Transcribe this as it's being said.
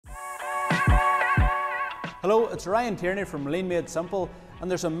Hello, it's Ryan Tierney from Lean Made Simple, and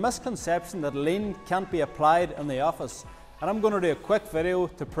there's a misconception that lean can't be applied in the office, and I'm going to do a quick video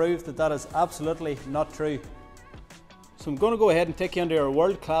to prove that that is absolutely not true. So I'm going to go ahead and take you into our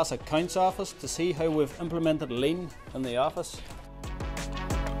world-class accounts office to see how we've implemented lean in the office.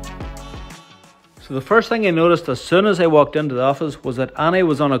 So the first thing I noticed as soon as I walked into the office was that Annie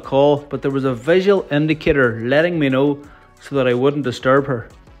was on a call, but there was a visual indicator letting me know so that I wouldn't disturb her.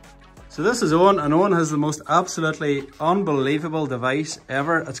 So this is Owen, and Owen has the most absolutely unbelievable device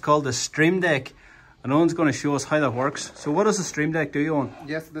ever. It's called the Stream Deck, and Owen's going to show us how that works. So what does the Stream Deck do, Owen?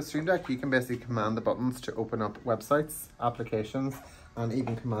 Yes, the Stream Deck, you can basically command the buttons to open up websites, applications, and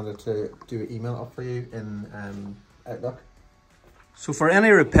even command it to do an email up for you in Outlook. So for any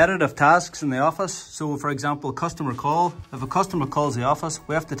repetitive tasks in the office, so for example, customer call, if a customer calls the office,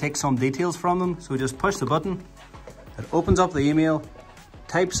 we have to take some details from them. So we just push the button, it opens up the email,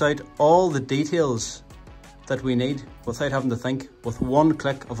 types out all the details that we need without having to think, with one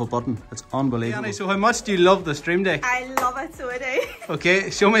click of a button. It's unbelievable. Annie, so how much do you love the Stream Deck? I love it, so I do. Okay,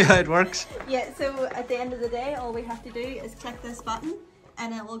 show me how it works. Yeah, so at the end of the day, all we have to do is click this button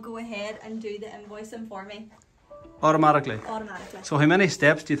and it will go ahead and do the invoicing for me. Automatically? Automatically. So how many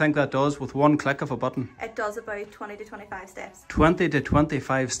steps do you think that does with one click of a button? It does about 20 to 25 steps. 20 to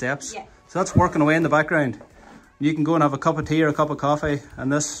 25 steps? Yeah. So that's working away in the background. You can go and have a cup of tea or a cup of coffee,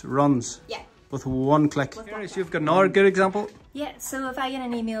 and this runs with one click. So you've got another good example? Yeah, so if I get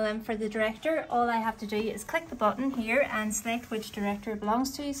an email in for the director, all I have to do is click the button here and select which director it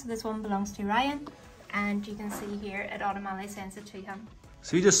belongs to. So this one belongs to Ryan, and you can see here it automatically sends it to him.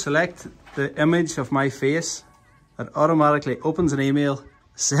 So you just select the image of my face, it automatically opens an email,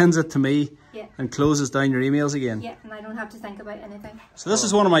 sends it to me, and closes down your emails again. Yeah, and I don't have to think about anything. So this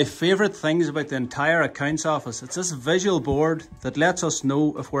is one of my favourite things about the entire accounts office. It's this visual board that lets us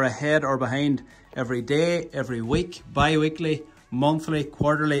know if we're ahead or behind every day, every week, bi-weekly, monthly,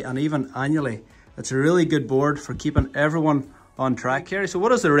 quarterly, and even annually. It's a really good board for keeping everyone on track. Kerry, so what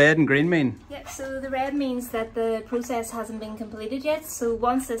does the red and green mean? Yeah, so the red means that the process hasn't been completed yet. So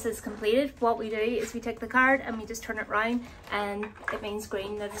once this is completed, what we do is we take the card and we just turn it round, and it means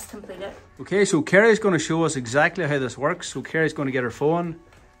green, that it's completed. Okay, so Kerry's going to show us exactly how this works. So Kerry's going to get her phone,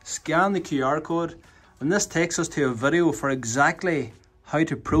 scan the QR code, and this takes us to a video for exactly how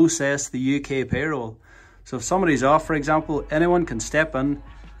to process the UK payroll. So if somebody's off, for example, anyone can step in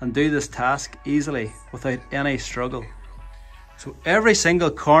and do this task easily without any struggle. So every single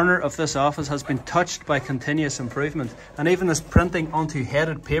corner of this office has been touched by continuous improvement, and even this printing onto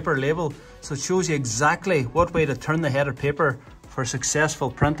headed paper label, so it shows you exactly what way to turn the headed paper for successful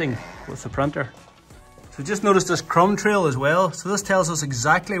printing with the printer. So just notice this crumb trail as well, so this tells us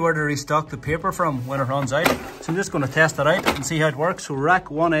exactly where to restock the paper from when it runs out. So I'm just going to test it out and see how it works. So rack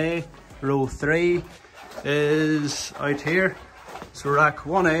 1A, row 3 is out here. So rack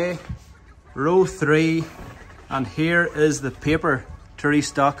 1A, row 3, and here is the paper to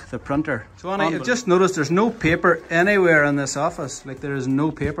restock the printer. So Annie, I've just noticed there's no paper anywhere in this office. Like, there is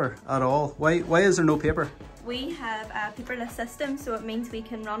no paper at all. Why is there no paper? We have a paperless system, so it means we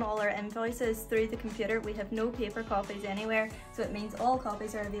can run all our invoices through the computer. We have no paper copies anywhere, so it means all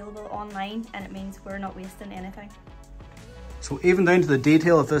copies are available online, and it means we're not wasting anything. So even down to the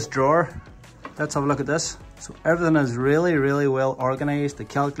detail of this drawer, let's have a look at this. So everything is really, really well organized. The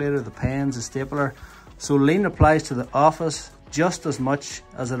calculator, the pens, the stapler. So lean applies to the office just as much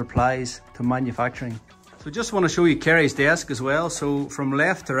as it applies to manufacturing. So just want to show you Kerry's desk as well. So from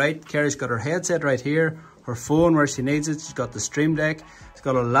left to right, Kerry's got her headset right here, her phone where she needs it. She's got the Stream Deck. She's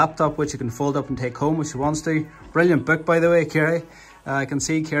got a laptop which you can fold up and take home if she wants to. Brilliant book, by the way, Kerry. I can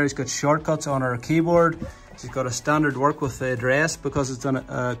see Kerry's got shortcuts on her keyboard. She's got a standard work with the address because it's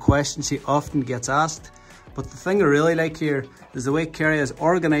a question she often gets asked. But the thing I really like here is the way Kerry has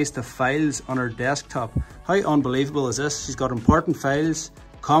organised the files on her desktop. How unbelievable is this? She's got important files,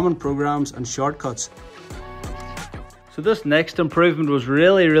 common programs and shortcuts. So this next improvement was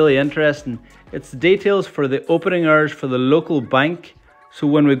really, really interesting. It's the details for the opening hours for the local bank. So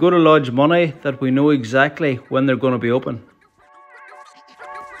when we go to lodge money, that we know exactly when they're going to be open.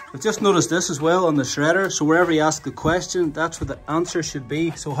 I've just noticed this as well on the shredder. So wherever you ask the question, that's where the answer should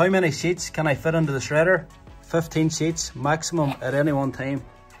be. So how many sheets can I fit into the shredder? 15 sheets maximum at any one time.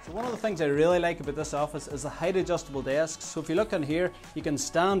 So one of the things I really like about this office is the height adjustable desks. So if you look in here, you can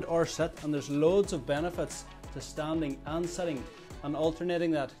stand or sit, and there's loads of benefits to standing and sitting and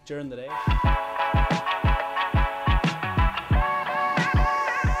alternating that during the day.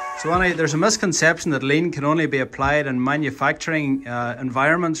 So Annie, there's a misconception that lean can only be applied in manufacturing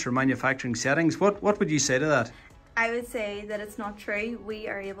environments or manufacturing settings. What would you say to that? I would say that it's not true. We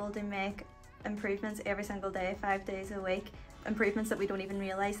are able to make improvements every single day, 5 days a week. Improvements that we don't even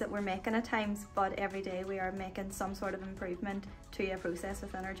realise that we're making at times, but every day we are making some sort of improvement to a process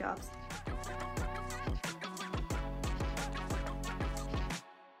within our jobs.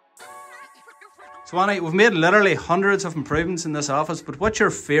 So Annie, we've made literally hundreds of improvements in this office, but what's your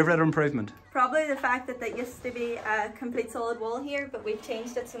favourite improvement? Probably the fact that there used to be a complete solid wall here, but we've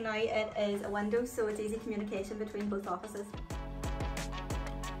changed it so now it is a window, so it's easy communication between both offices.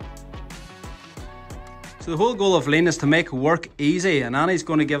 So the whole goal of Lean is to make work easy, and Annie's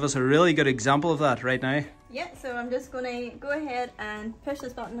going to give us a really good example of that right now. Yeah, so I'm just going to go ahead and push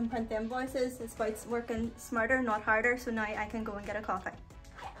this button and print the invoices. It's about working smarter, not harder, so now I can go and get a coffee.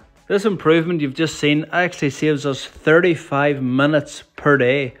 This improvement you've just seen actually saves us 35 minutes per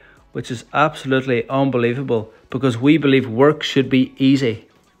day, which is absolutely unbelievable because we believe work should be easy.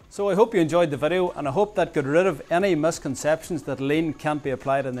 So I hope you enjoyed the video, and I hope that got rid of any misconceptions that Lean can't be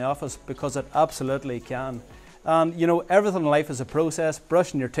applied in the office, because it absolutely can. And you know, everything in life is a process.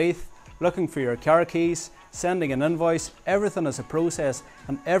 Brushing your teeth, looking for your car keys, sending an invoice, everything is a process,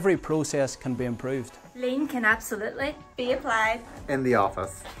 and every process can be improved. Lean can absolutely Be applied In the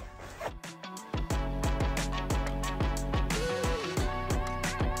office.